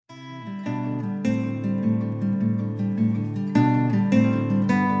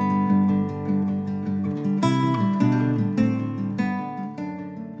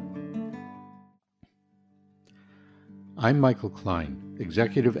I'm Michael Klein,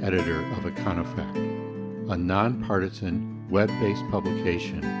 Executive Editor of Econofact, a nonpartisan, web-based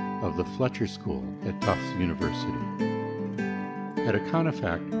publication of the Fletcher School at Tufts University. At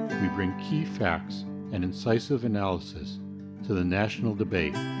Econofact, we bring key facts and incisive analysis to the national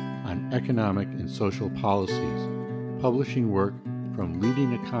debate on economic and social policies, publishing work from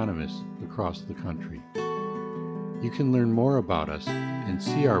leading economists across the country. You can learn more about us and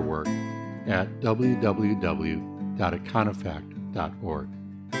see our work at www.econofact.org.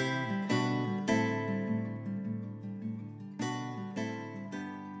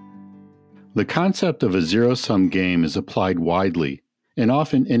 The concept of a zero-sum game is applied widely and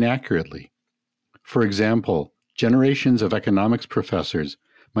often inaccurately. For example, generations of economics professors,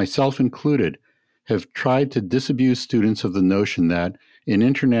 myself included, have tried to disabuse students of the notion that in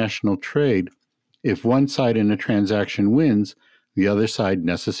international trade, if one side in a transaction wins, the other side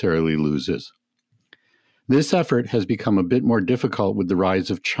necessarily loses. This effort has become a bit more difficult with the rise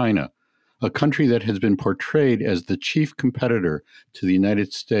of China, a country that has been portrayed as the chief competitor to the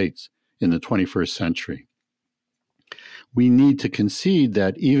United States in the 21st century. We need to concede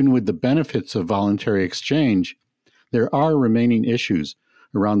that even with the benefits of voluntary exchange, there are remaining issues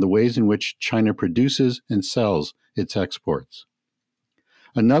around the ways in which China produces and sells its exports.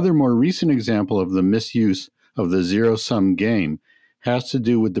 Another more recent example of the misuse of the zero-sum game has to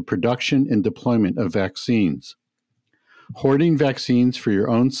do with the production and deployment of vaccines. Hoarding vaccines for your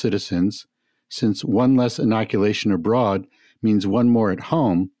own citizens, since one less inoculation abroad means one more at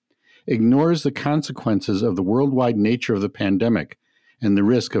home, ignores the consequences of the worldwide nature of the pandemic and the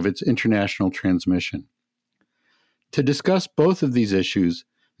risk of its international transmission. To discuss both of these issues,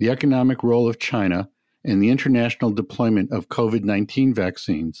 the economic role of China and the international deployment of COVID-19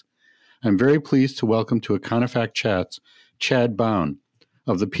 vaccines, I'm very pleased to welcome to Econofact Chats Chad Bown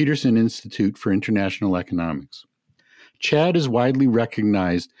of the Peterson Institute for International Economics. Chad is widely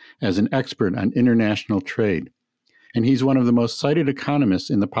recognized as an expert on international trade, and he's one of the most cited economists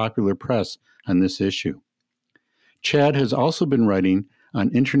in the popular press on this issue. Chad has also been writing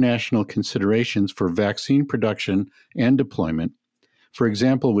on international considerations for vaccine production and deployment, for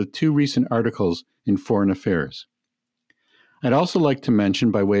example, with two recent articles in Foreign Affairs. I'd also like to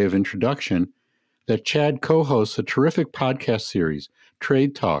mention, by way of introduction, that Chad co-hosts a terrific podcast series,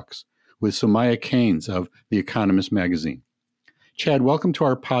 Trade Talks, with Somaya Keynes of The Economist magazine. Chad, welcome to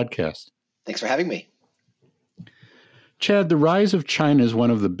our podcast. Thanks for having me. Chad, the rise of China is one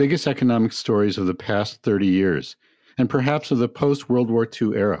of the biggest economic stories of the past 30 years, and perhaps of the post-World War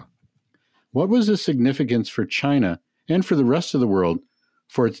II era. What was the significance for China and for the rest of the world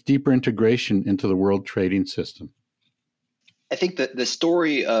for its deeper integration into the world trading system? I think that the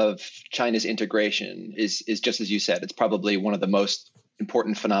story of China's integration is just as you said. It's probably one of the most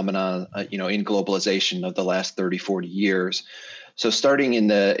important phenomena, in globalization of the last 30, 40 years. So starting in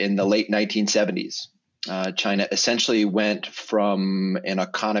the late 1970s, China essentially went from an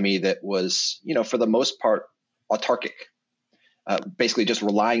economy that was, for the most part, autarkic, basically just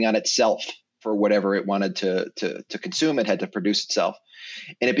relying on itself for whatever it wanted to consume. It had to produce itself.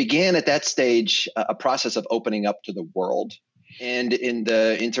 And it began at that stage a process of opening up to the world. And in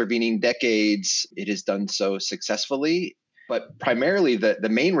the intervening decades, it has done so successfully. But primarily, the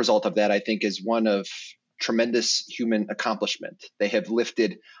main result of that, I think, is one of tremendous human accomplishment. They have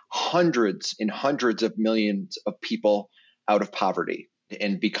lifted hundreds and hundreds of millions of people out of poverty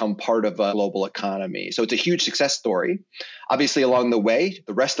and become part of a global economy. So it's a huge success story. Obviously, along the way,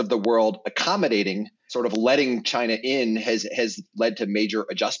 the rest of the world accommodating, sort of letting China in has led to major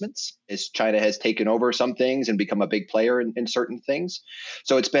adjustments as China has taken over some things and become a big player in certain things.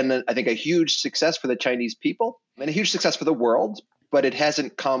 So it's been, I think, a huge success for the Chinese people and a huge success for the world, but it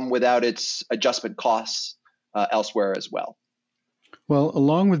hasn't come without its adjustment costs elsewhere as well. Well,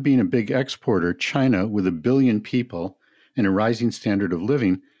 along with being a big exporter, China, with 1 billion people and a rising standard of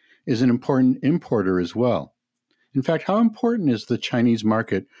living, is an important importer as well. In fact, how important is the Chinese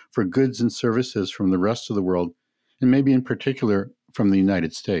market for goods and services from the rest of the world, and maybe in particular from the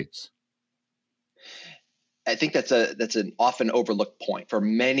United States? I think that's an often overlooked point. For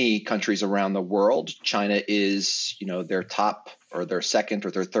many countries around the world, China is, their top or their second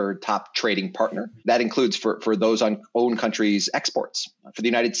or their third top trading partner. That includes for those own countries' exports. For the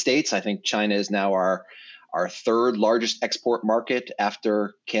United States, I think China is now our third largest export market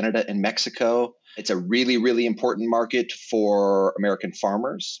after Canada and Mexico. It's a really, really important market for American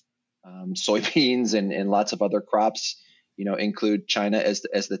farmers. Soybeans and lots of other crops, include China as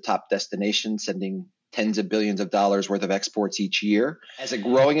the top destination, sending tens of billions of dollars worth of exports each year. As a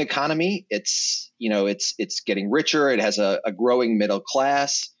growing economy, it's getting richer. It has a growing middle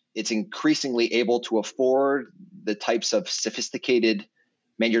class. It's increasingly able to afford the types of sophisticated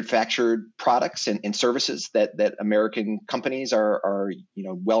manufactured products and services that American companies are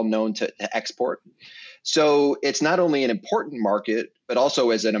well known to export. So it's not only an important market, but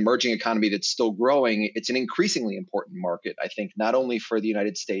also as an emerging economy that's still growing, it's an increasingly important market, I think, not only for the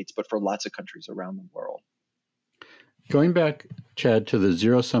United States, but for lots of countries around the world. Going back, Chad, to the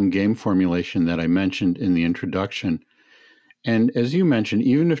zero-sum game formulation that I mentioned in the introduction, and as you mentioned,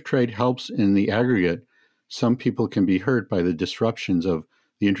 even if trade helps in the aggregate, some people can be hurt by the disruptions of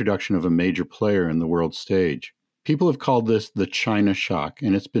the introduction of a major player in the world stage. People have called this the China shock,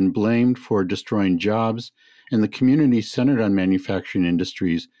 and it's been blamed for destroying jobs and the communities centered on manufacturing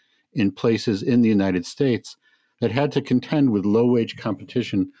industries in places in the United States that had to contend with low-wage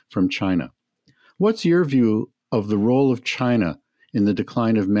competition from China. What's your view of the role of China in the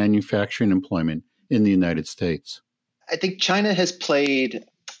decline of manufacturing employment in the United States? I think China has played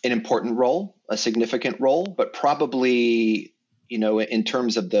an important role, a significant role, but probably, in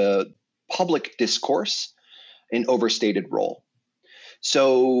terms of the public discourse, an overstated role.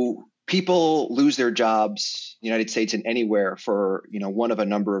 So people lose their jobs in the United States and anywhere for, one of a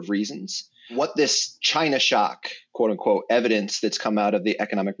number of reasons. What this China shock, quote unquote, evidence that's come out of the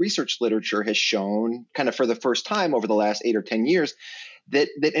economic research literature has shown kind of for the first time over the last 8 or 10 years that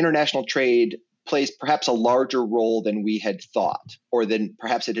international trade plays perhaps a larger role than we had thought, or than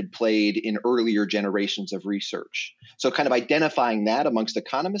perhaps it had played in earlier generations of research. So kind of identifying that amongst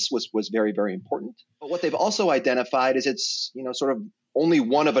economists was very, very important. But what they've also identified is it's, sort of only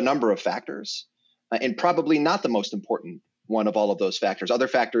one of a number of factors, and probably not the most important one of all of those factors. Other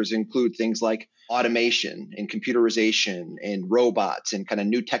factors include things like automation and computerization and robots and kind of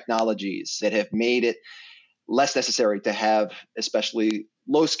new technologies that have made it less necessary to have especially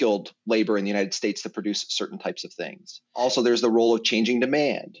low-skilled labor in the United States to produce certain types of things. Also, there's the role of changing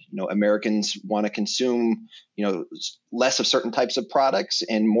demand. Americans want to consume, less of certain types of products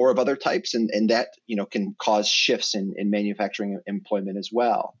and more of other types, and that, can cause shifts in manufacturing employment as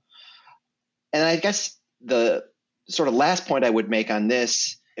well. And I guess the sort of last point I would make on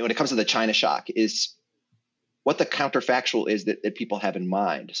this, when it comes to the China shock, is what the counterfactual is that people have in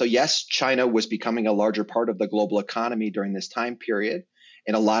mind. So yes, China was becoming a larger part of the global economy during this time period,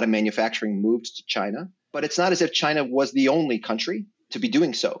 and a lot of manufacturing moved to China. But it's not as if China was the only country to be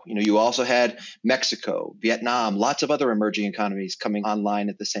doing so. You also had Mexico, Vietnam, lots of other emerging economies coming online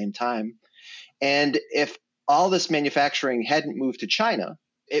at the same time. And if all this manufacturing hadn't moved to China,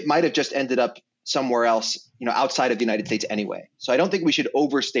 it might have just ended up somewhere else, outside of the United States anyway. So I don't think we should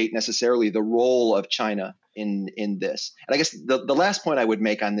overstate necessarily the role of China in this. And I guess the last point I would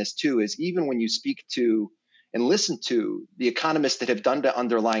make on this too is even when you speak to and listen to the economists that have done the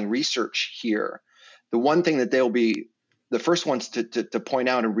underlying research here, the one thing that they'll be the first ones to point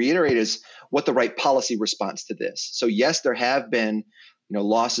out and reiterate is what the right policy response to this. So yes, there have been,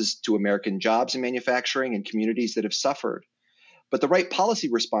 losses to American jobs in manufacturing and communities that have suffered. But the right policy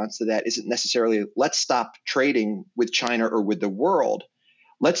response to that isn't necessarily let's stop trading with China or with the world.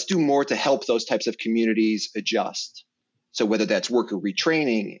 Let's do more to help those types of communities adjust. So whether that's worker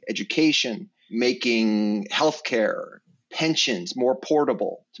retraining, education, making healthcare, pensions more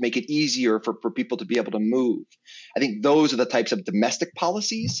portable to make it easier for people to be able to move. I think those are the types of domestic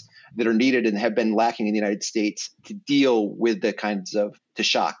policies that are needed and have been lacking in the United States to deal with the kinds of the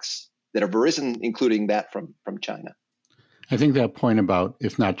shocks that have arisen, including that from China. I think that point about,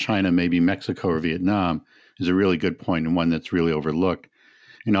 if not China, maybe Mexico or Vietnam is a really good point and one that's really overlooked.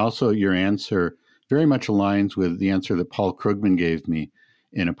 And also your answer very much aligns with the answer that Paul Krugman gave me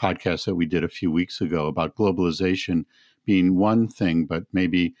in a podcast that we did a few weeks ago about globalization being one thing, but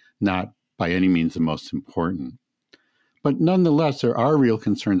maybe not by any means the most important. But nonetheless, there are real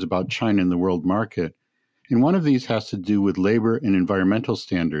concerns about China in the world market. And one of these has to do with labor and environmental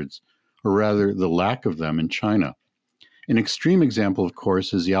standards, or rather the lack of them in China. An extreme example, of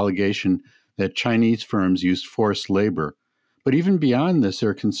course, is the allegation that Chinese firms use forced labor. But even beyond this, there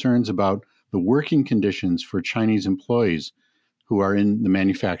are concerns about the working conditions for Chinese employees who are in the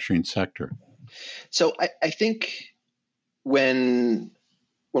manufacturing sector. So I think when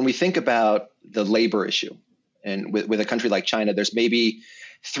we think about the labor issue, and with a country like China, there's maybe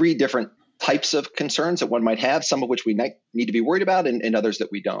 3 different types of concerns that one might have, some of which we might need to be worried about and others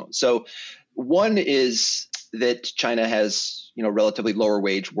that we don't. So one is that China has, relatively lower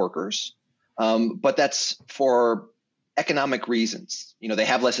wage workers, but that's for economic reasons. They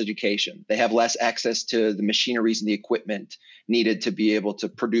have less education, they have less access to the machineries and the equipment needed to be able to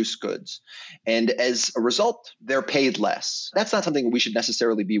produce goods. And as a result, they're paid less. That's not something we should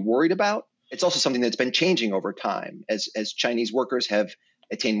necessarily be worried about. It's also something that's been changing over time as Chinese workers have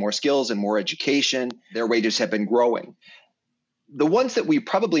attain more skills and more education. Their wages have been growing. The ones that we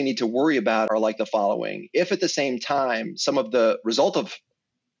probably need to worry about are like the following. If at the same time, some of the result of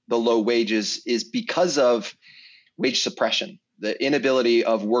the low wages is because of wage suppression, the inability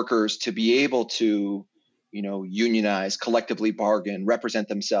of workers to be able to unionize, collectively bargain, represent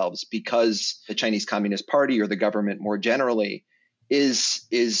themselves because the Chinese Communist Party or the government more generally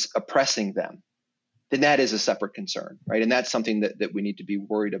is oppressing them, then that is a separate concern, right? And that's something that we need to be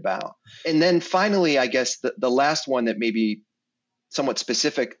worried about. And then finally, I guess the last one that may be somewhat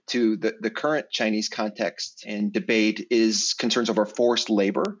specific to the current Chinese context and debate is concerns over forced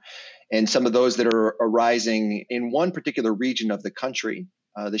labor and some of those that are arising in one particular region of the country,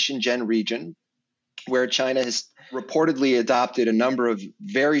 the Xinjiang region, where China has reportedly adopted a number of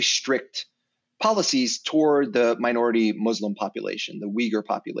very strict policies toward the minority Muslim population, the Uyghur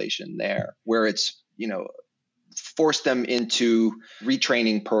population there, where it's, forced them into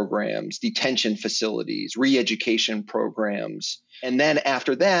retraining programs, detention facilities, re-education programs, and then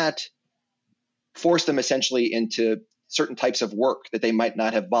after that, force them essentially into certain types of work that they might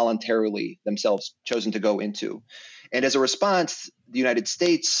not have voluntarily themselves chosen to go into. And as a response, the United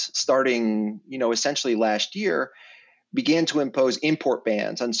States, starting, essentially last year, began to impose import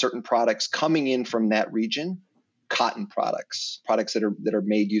bans on certain products coming in from that region, cotton products that are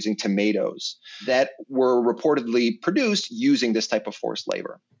made using tomatoes that were reportedly produced using this type of forced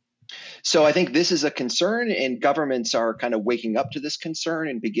labor. So I think this is a concern, and governments are kind of waking up to this concern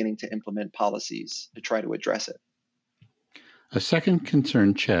and beginning to implement policies to try to address it. A second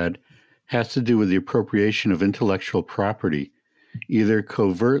concern, Chad, has to do with the appropriation of intellectual property, either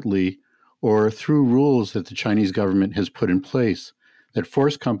covertly or through rules that the Chinese government has put in place that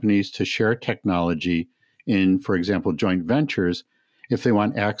force companies to share technology in, for example, joint ventures if they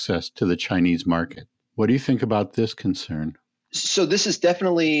want access to the Chinese market. What do you think about this concern? So this is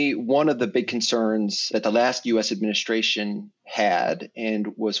definitely one of the big concerns that the last U.S. administration had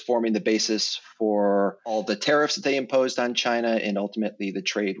and was forming the basis for all the tariffs that they imposed on China and ultimately the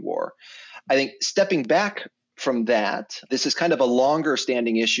trade war. I think stepping back from that, this is kind of a longer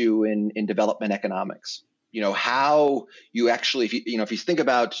standing issue in development economics. How you actually, if you think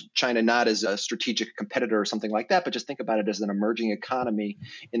about China not as a strategic competitor or something like that, but just think about it as an emerging economy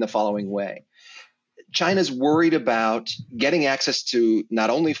in the following way. China's worried about getting access to not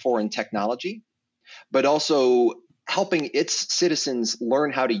only foreign technology, but also helping its citizens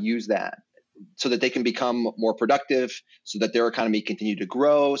learn how to use that so that they can become more productive, so that their economy continue to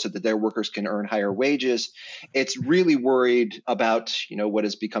grow, so that their workers can earn higher wages. It's really worried about, what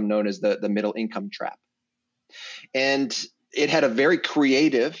has become known as the middle income trap. And it had a very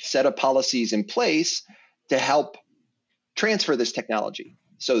creative set of policies in place to help transfer this technology.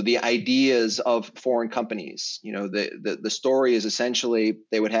 So the ideas of foreign companies, the story is essentially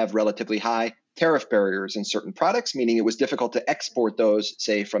they would have relatively high tariff barriers in certain products, meaning it was difficult to export those,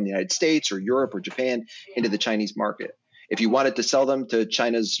 say, from the United States or Europe or Japan into the Chinese market. If you wanted to sell them to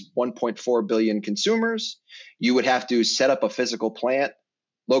China's 1.4 billion consumers, you would have to set up a physical plant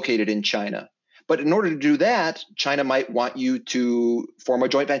located in China. But in order to do that, China might want you to form a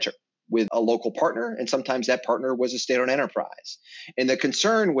joint venture with a local partner, and sometimes that partner was a state-owned enterprise. And the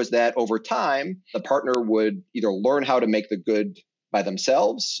concern was that over time, the partner would either learn how to make the good by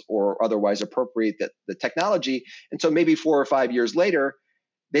themselves or otherwise appropriate the technology. And so maybe 4 or 5 years later,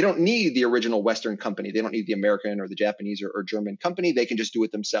 they don't need the original Western company. They don't need the American or the Japanese or German company. They can just do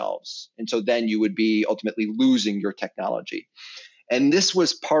it themselves. And so then you would be ultimately losing your technology. And this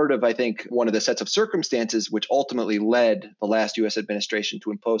was part of, I think, one of the sets of circumstances which ultimately led the last U.S. administration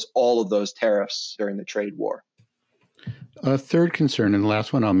to impose all of those tariffs during the trade war. A third concern, and the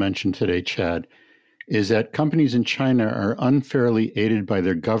last one I'll mention today, Chad, is that companies in China are unfairly aided by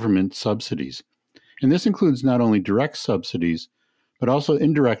their government subsidies. And this includes not only direct subsidies, but also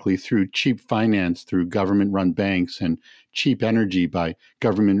indirectly through cheap finance through government-run banks and cheap energy by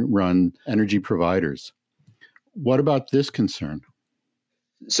government-run energy providers. What about this concern?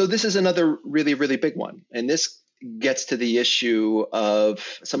 So this is another really, really big one. And this gets to the issue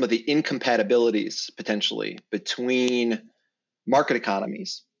of some of the incompatibilities potentially between market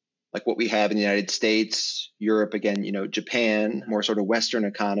economies, like what we have in the United States, Europe, again, Japan, more sort of Western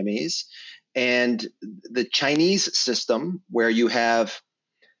economies, and the Chinese system where you have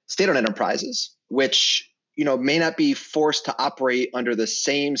state-owned enterprises, which, may not be forced to operate under the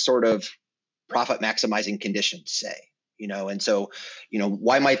same sort of profit maximizing conditions, say. And so,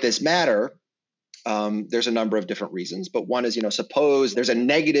 why might this matter? There's a number of different reasons, but one is, suppose there's a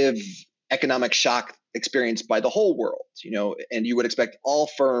negative economic shock experienced by the whole world, and you would expect all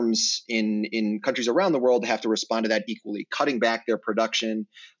firms in countries around the world to have to respond to that equally, cutting back their production,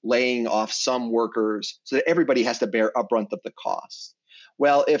 laying off some workers so that everybody has to bear a brunt of the costs.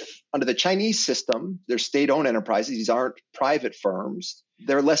 Well, if under the Chinese system, they're state-owned enterprises, these aren't private firms,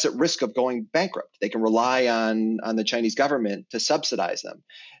 they're less at risk of going bankrupt. They can rely on the Chinese government to subsidize them.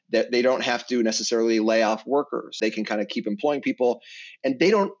 They don't have to necessarily lay off workers. They can kind of keep employing people, and they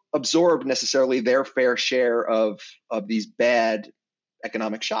don't absorb necessarily their fair share of these bad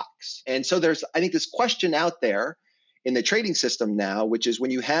economic shocks. And so there's, I think, this question out there in the trading system now, which is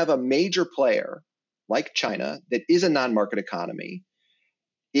when you have a major player like China that is a non-market economy,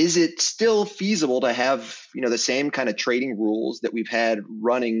 is it still feasible to have, the same kind of trading rules that we've had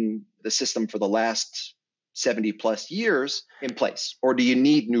running the system for the last 70 plus years in place? Or do you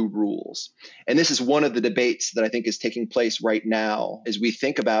need new rules? And this is one of the debates that I think is taking place right now as we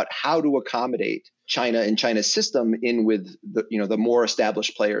think about how to accommodate China and China's system in with the more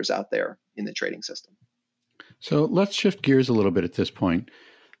established players out there in the trading system. So let's shift gears a little bit at this point.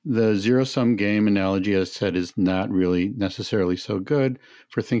 The zero-sum game analogy, as said, is not really necessarily so good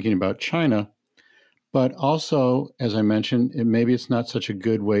for thinking about China. But also, as I mentioned, maybe it's not such a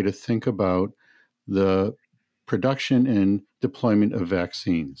good way to think about the production and deployment of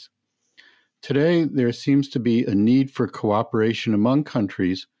vaccines. Today, there seems to be a need for cooperation among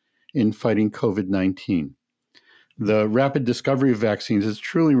countries in fighting COVID-19. The rapid discovery of vaccines is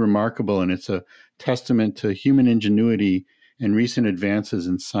truly remarkable, and it's a testament to human ingenuity and recent advances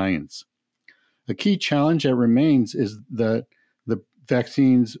in science. A key challenge that remains is that the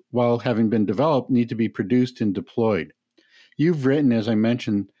vaccines, while having been developed, need to be produced and deployed. You've written, as I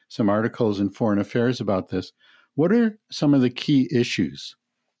mentioned, some articles in Foreign Affairs about this. What are some of the key issues?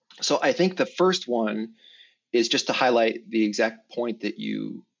 So I think the first one is just to highlight the exact point that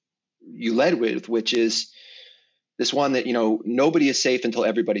you led with, which is this one that, nobody is safe until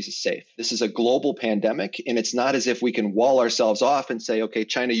everybody's safe. This is a global pandemic, and it's not as if we can wall ourselves off and say, okay,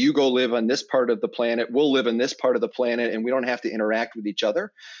 China, you go live on this part of the planet, we'll live on this part of the planet, and we don't have to interact with each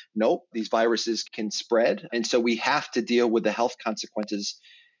other. Nope, these viruses can spread. And so we have to deal with the health consequences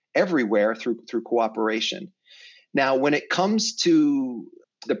everywhere through cooperation. Now, when it comes to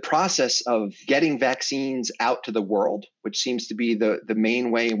the process of getting vaccines out to the world, which seems to be the main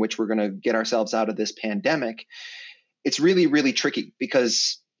way in which we're going to get ourselves out of this pandemic, it's really, really tricky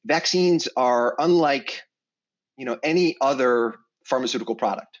because vaccines are unlike, any other pharmaceutical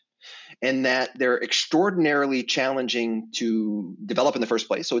product, in that they're extraordinarily challenging to develop in the first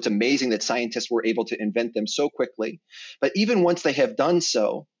place. So it's amazing that scientists were able to invent them so quickly. But even once they have done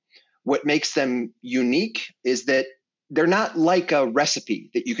so, what makes them unique is that they're not like a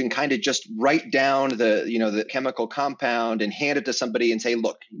recipe that you can kind of just write down the chemical compound and hand it to somebody and say,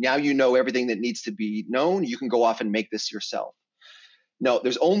 look, now you know everything that needs to be known. You can go off and make this yourself. No,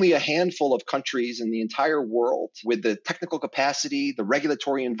 there's only a handful of countries in the entire world with the technical capacity, the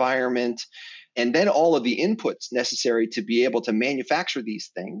regulatory environment, and then all of the inputs necessary to be able to manufacture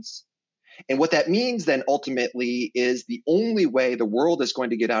these things. And what that means then ultimately is the only way the world is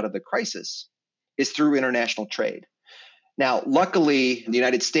going to get out of the crisis is through international trade. Now, luckily, the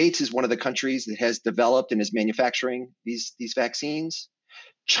United States is one of the countries that has developed and is manufacturing these vaccines.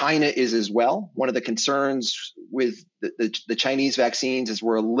 China is as well. One of the concerns with the Chinese vaccines is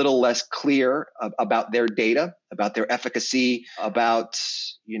we're a little less clear about their data, about their efficacy, about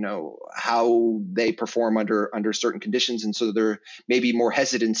how they perform under certain conditions. And so there may be more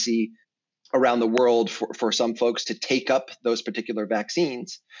hesitancy around the world for some folks to take up those particular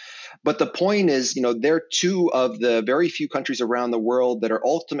vaccines. But the point is, they're two of the very few countries around the world that are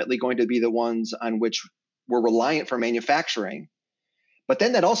ultimately going to be the ones on which we're reliant for manufacturing. But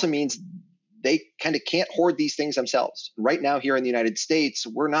then that also means they kind of can't hoard these things themselves. Right now here in the United States,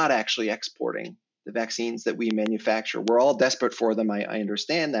 we're not actually exporting the vaccines that we manufacture. We're all desperate for them. I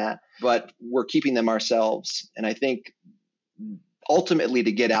understand that, but we're keeping them ourselves. And I think ultimately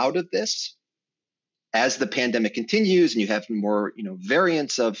to get out of this, as the pandemic continues and you have more,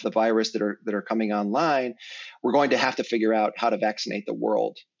 variants of the virus that are coming online, we're going to have to figure out how to vaccinate the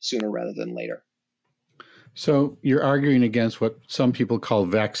world sooner rather than later. So you're arguing against what some people call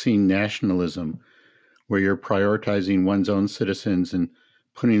vaccine nationalism, where you're prioritizing one's own citizens and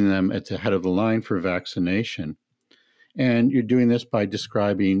putting them at the head of the line for vaccination. And you're doing this by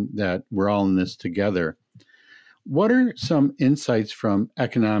describing that we're all in this together. What are some insights from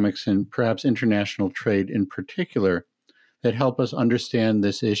economics and perhaps international trade in particular that help us understand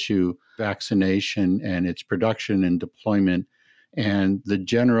this issue, vaccination and its production and deployment, and the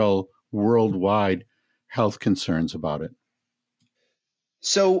general worldwide health concerns about it?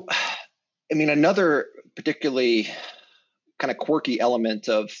 So I mean, another particularly kind of quirky element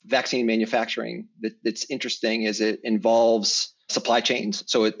of vaccine manufacturing that's interesting is it involves supply chains.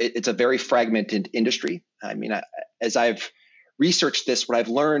 So it's a very fragmented industry. I mean, as I've researched this, what I've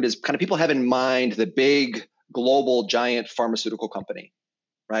learned is kind of people have in mind the big global giant pharmaceutical company,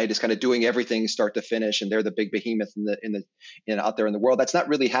 right? Is kind of doing everything start to finish, and they're the big behemoth out there in the world. That's not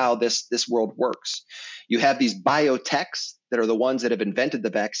really how this world works. You have these biotechs that are the ones that have invented the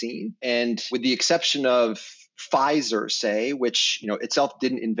vaccine, and with the exception of Pfizer, say, which itself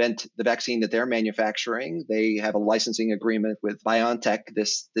didn't invent the vaccine that they're manufacturing. They have a licensing agreement with BioNTech,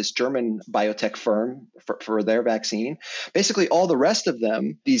 this German biotech firm for their vaccine. Basically, all the rest of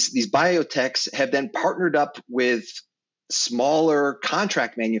them, these biotechs, have then partnered up with smaller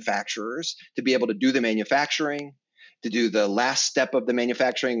contract manufacturers to be able to do the manufacturing, to do the last step of the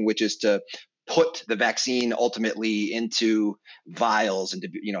manufacturing, which is to put the vaccine ultimately into vials and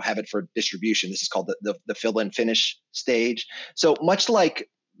to have it for distribution. This is called the fill and finish stage. So much like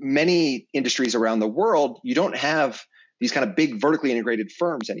many industries around the world, you don't have these kind of big vertically integrated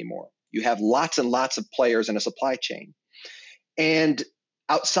firms anymore. You have lots and lots of players in a supply chain. And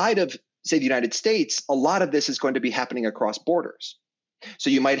outside of, say, the United States, a lot of this is going to be happening across borders. So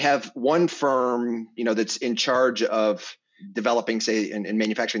you might have one firm, that's in charge of developing, say, and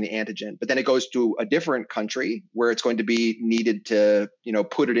manufacturing the antigen, but then it goes to a different country where it's going to be needed to,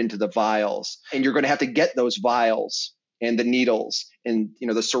 put it into the vials. And you're going to have to get those vials and the needles and,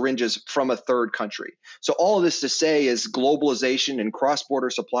 the syringes from a third country. So all of this to say is globalization and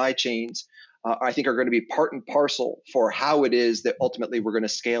cross-border supply chains I think are going to be part and parcel for how it is that ultimately we're going to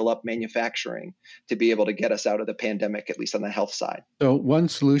scale up manufacturing to be able to get us out of the pandemic, at least on the health side. So one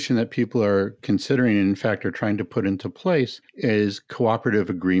solution that people are considering, and in fact are trying to put into place, is cooperative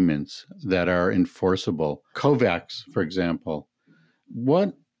agreements that are enforceable. COVAX, for example.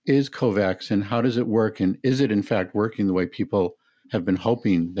 What is COVAX and how does it work? And is it in fact working the way people have been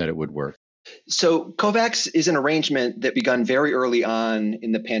hoping that it would work? So COVAX is an arrangement that begun very early on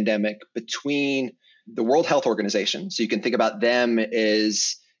in the pandemic between the World Health Organization. So you can think about them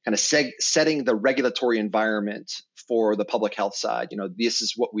as kind of setting the regulatory environment for the public health side. This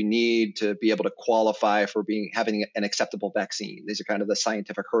is what we need to be able to qualify for having an acceptable vaccine. These are kind of the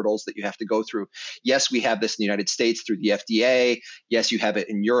scientific hurdles that you have to go through. Yes, we have this in the United States through the FDA. Yes, you have it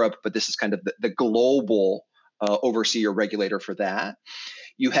in Europe, but this is kind of the global overseer regulator for that.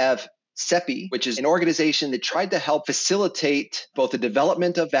 You have CEPI, which is an organization that tried to help facilitate both the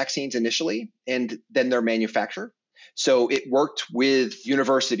development of vaccines initially and then their manufacture. So it worked with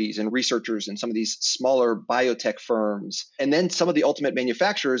universities and researchers and some of these smaller biotech firms, and then some of the ultimate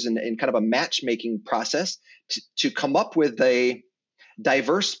manufacturers in kind of a matchmaking process to come up with a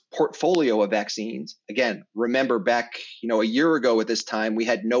diverse portfolio of vaccines. Again, remember back, a year ago at this time, we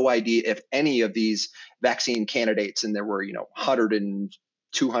had no idea if any of these vaccine candidates, and there were, 100 and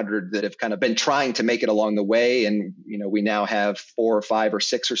 200 that have kind of been trying to make it along the way. And, we now have 4 or 5 or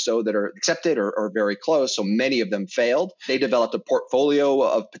 6 or so that are accepted or very close. So many of them failed. They developed a portfolio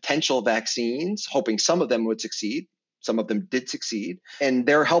of potential vaccines, hoping some of them would succeed. Some of them did succeed. And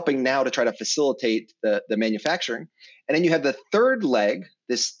they're helping now to try to facilitate the manufacturing. And then you have the third leg,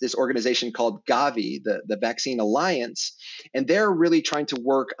 this organization called Gavi, the Vaccine Alliance. And they're really trying to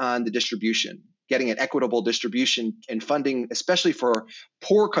work on the distribution, getting an equitable distribution and funding, especially for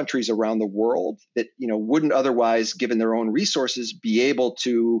poor countries around the world that wouldn't otherwise, given their own resources, be able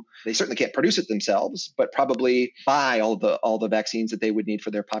to. They certainly can't produce it themselves, but probably buy all the vaccines that they would need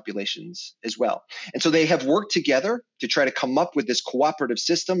for their populations as well. And so they have worked together to try to come up with this cooperative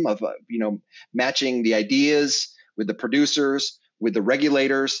system of matching the ideas with the producers, with the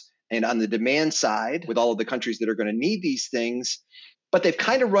regulators, and on the demand side with all of the countries that are going to need these things. But they've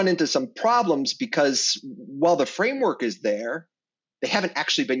kind of run into some problems because while the framework is there, they haven't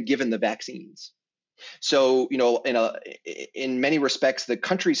actually been given the vaccines. So, in many respects, the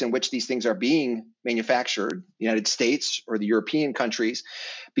countries in which these things are being manufactured, the United States or the European countries,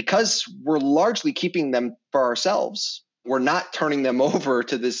 because we're largely keeping them for ourselves, we're not turning them over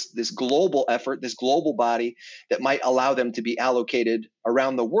to this global effort, this global body that might allow them to be allocated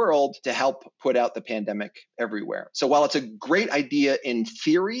around the world to help put out the pandemic everywhere. So while it's a great idea in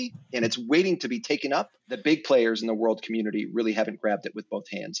theory and it's waiting to be taken up, the big players in the world community really haven't grabbed it with both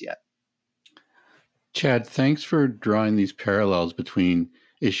hands yet. Chad, thanks for drawing these parallels between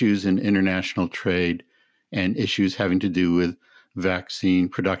issues in international trade and issues having to do with vaccine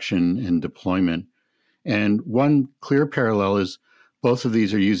production and deployment. And one clear parallel is both of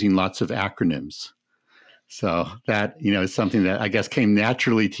these are using lots of acronyms. So that, is something that I guess came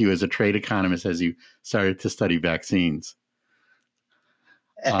naturally to you as a trade economist as you started to study vaccines.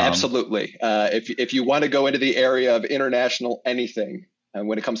 Absolutely. If you want to go into the area of international anything,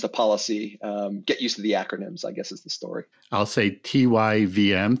 when it comes to policy, get used to the acronyms, I guess is the story. I'll say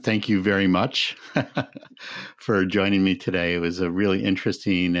TYVM. Thank you very much for joining me today. It was a really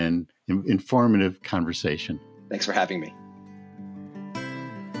interesting and informative conversation. Thanks for having me.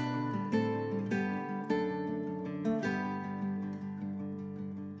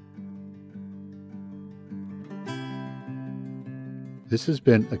 This has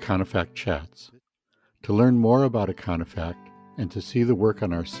been Econofact Chats. To learn more about Econofact and to see the work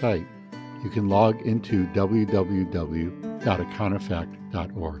on our site, you can log into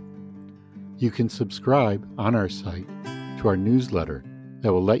www.econofact.org. You can subscribe on our site to our newsletter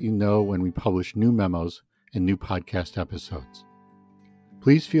that will let you know when we publish new memos and new podcast episodes.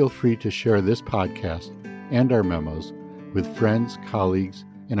 Please feel free to share this podcast and our memos with friends, colleagues,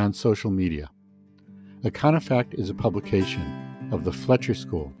 and on social media. Econofact is a publication of the Fletcher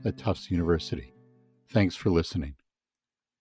School at Tufts University. Thanks for listening.